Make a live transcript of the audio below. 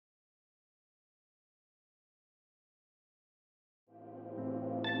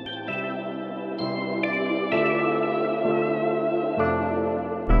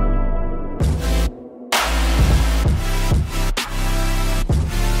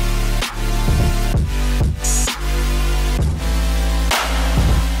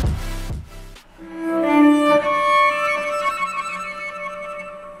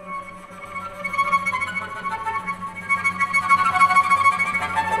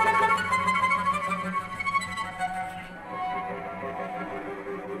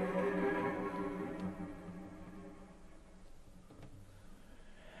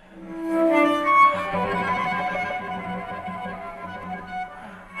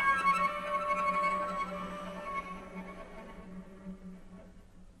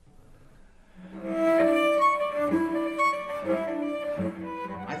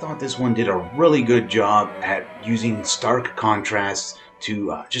this one did a really good job at using stark contrasts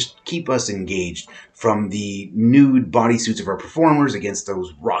to just keep us engaged, from the nude bodysuits of our performers against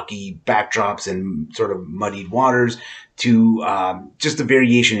those rocky backdrops and sort of muddied waters, to just the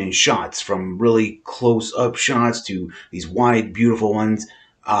variation in shots, from really close up shots to these wide, beautiful ones.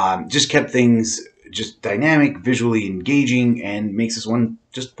 Just kept things just dynamic, visually engaging, and makes this one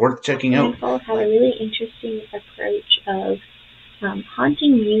just worth checking out. Landfall had a really interesting approach of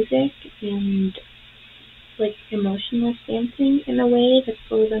haunting music and like emotionless dancing in a way that's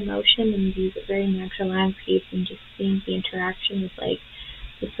full of emotion and these very natural landscapes and just seeing the interaction with like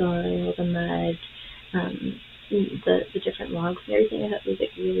the soil, the mud, the different logs and everything. I thought was like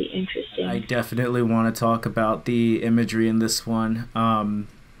really I interesting. definitely want to talk about the imagery in this one.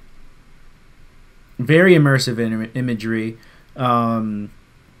 Very immersive imagery,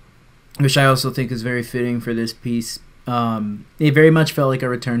 which I also think is very fitting for this piece. It very much felt like a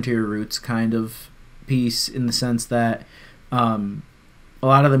return to your roots kind of piece, in the sense that a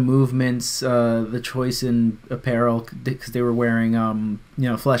lot of the movements, the choice in apparel, because they were wearing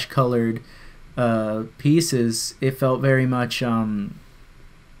flesh colored pieces, it felt very much there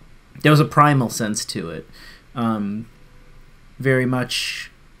was a primal sense to it. Very much,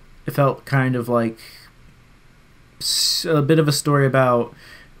 it felt kind of like a bit of a story about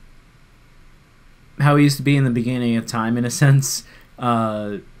how he used to be in the beginning of time, in a sense.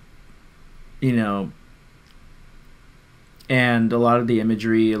 You know, and a lot of the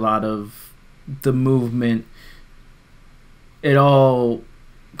imagery, a lot of the movement, it all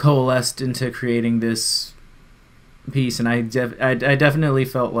coalesced into creating this piece. And I definitely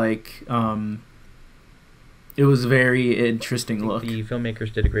felt like it was a very interesting look. The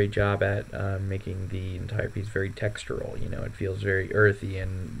filmmakers did a great job at making the entire piece very textural. You know, it feels very earthy,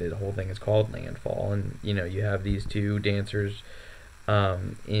 and the whole thing is called Landfall. And you know, you have these two dancers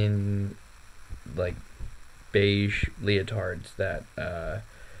in like beige leotards that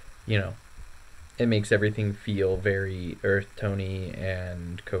you know, it makes everything feel very earth tony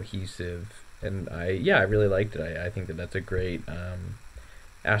and cohesive. And I really liked it. I think that that's a great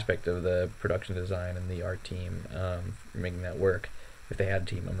aspect of the production design and the art team for making that work. If they had a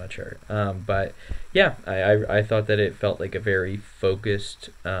team, I'm not sure. But yeah, I thought that it felt like a very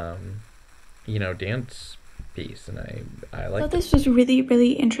focused, dance piece, and I I liked thought it. this was really,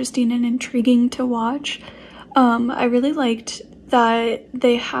 really interesting and intriguing to watch. I really liked that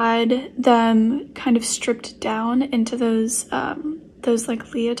they had them kind of stripped down into those like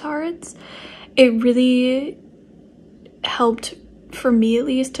leotards. It really helped, for me at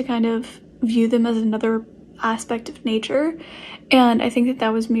least, to kind of view them as another aspect of nature, and I think that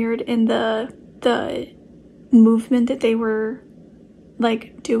that was mirrored in the movement that they were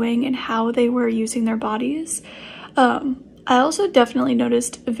like doing and how they were using their bodies. I also definitely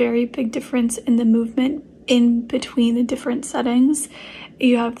noticed a very big difference in the movement in between the different settings.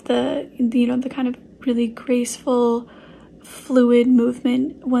 You have the kind of really graceful, fluid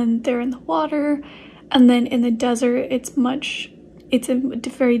movement when they're in the water, and then in the desert, it's a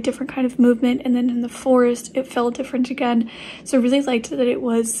very different kind of movement, and then in the forest, it felt different again. So I really liked that it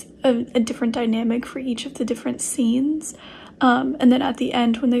was a different dynamic for each of the different scenes. And then at the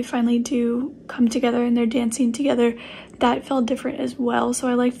end, when they finally do come together and they're dancing together, that felt different as well. So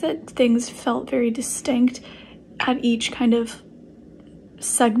I liked that things felt very distinct at each kind of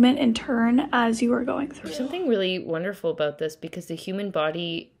segment and turn as you were going through. There's something really wonderful about this because the human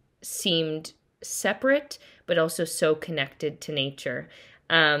body seemed separate, but also so connected to nature.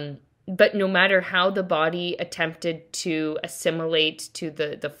 But no matter how the body attempted to assimilate to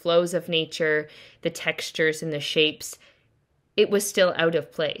the flows of nature, the textures and the shapes, it was still out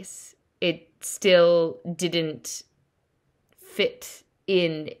of place. It still didn't fit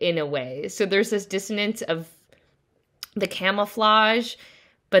in a way. So there's this dissonance of the camouflage,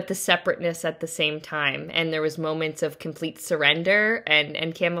 but the separateness at the same time. And there was moments of complete surrender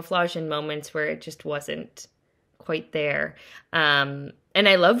and camouflage, and moments where it just wasn't quite there. And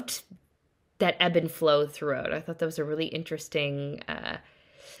I loved that ebb and flow throughout. I thought that was a really interesting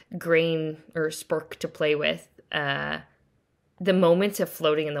grain or spork to play with. The moments of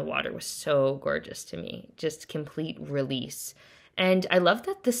floating in the water was so gorgeous to me. Just complete release. And I love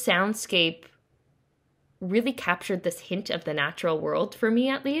that the soundscape really captured this hint of the natural world, for me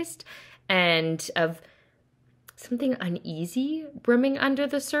at least, and of something uneasy brimming under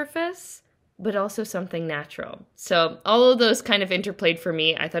the surface, but also something natural. So all of those kind of interplayed for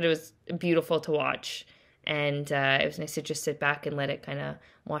me. I thought it was beautiful to watch, and it was nice to just sit back and let it kind of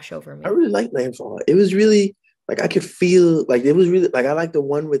wash over me. I really liked Landfall. It was really like I could feel like it was really like I like the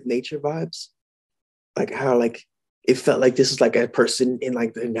one with nature vibes, like how like it felt like this is like a person in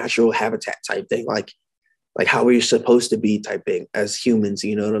like their natural habitat type thing, like how we're supposed to be type thing as humans.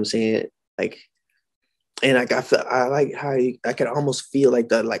 You know what I'm saying? Like, and like I like how I could almost feel like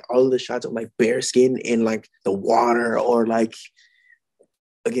the like all of the shots of like bare skin in like the water or like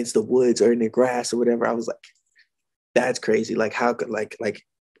against the woods or in the grass or whatever. I was like, that's crazy. Like how could like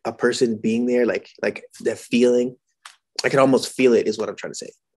a person being there, like that feeling, I could almost feel it is what I'm trying to say,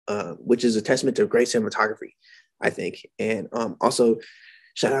 which is a testament to great cinematography, I think. And also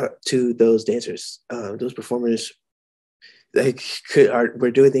shout out to those dancers, those performers. They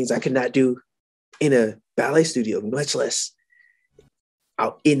were doing things I could not do in a ballet studio, much less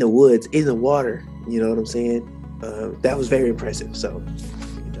out in the woods, in the water. You know what I'm saying? That was very impressive. So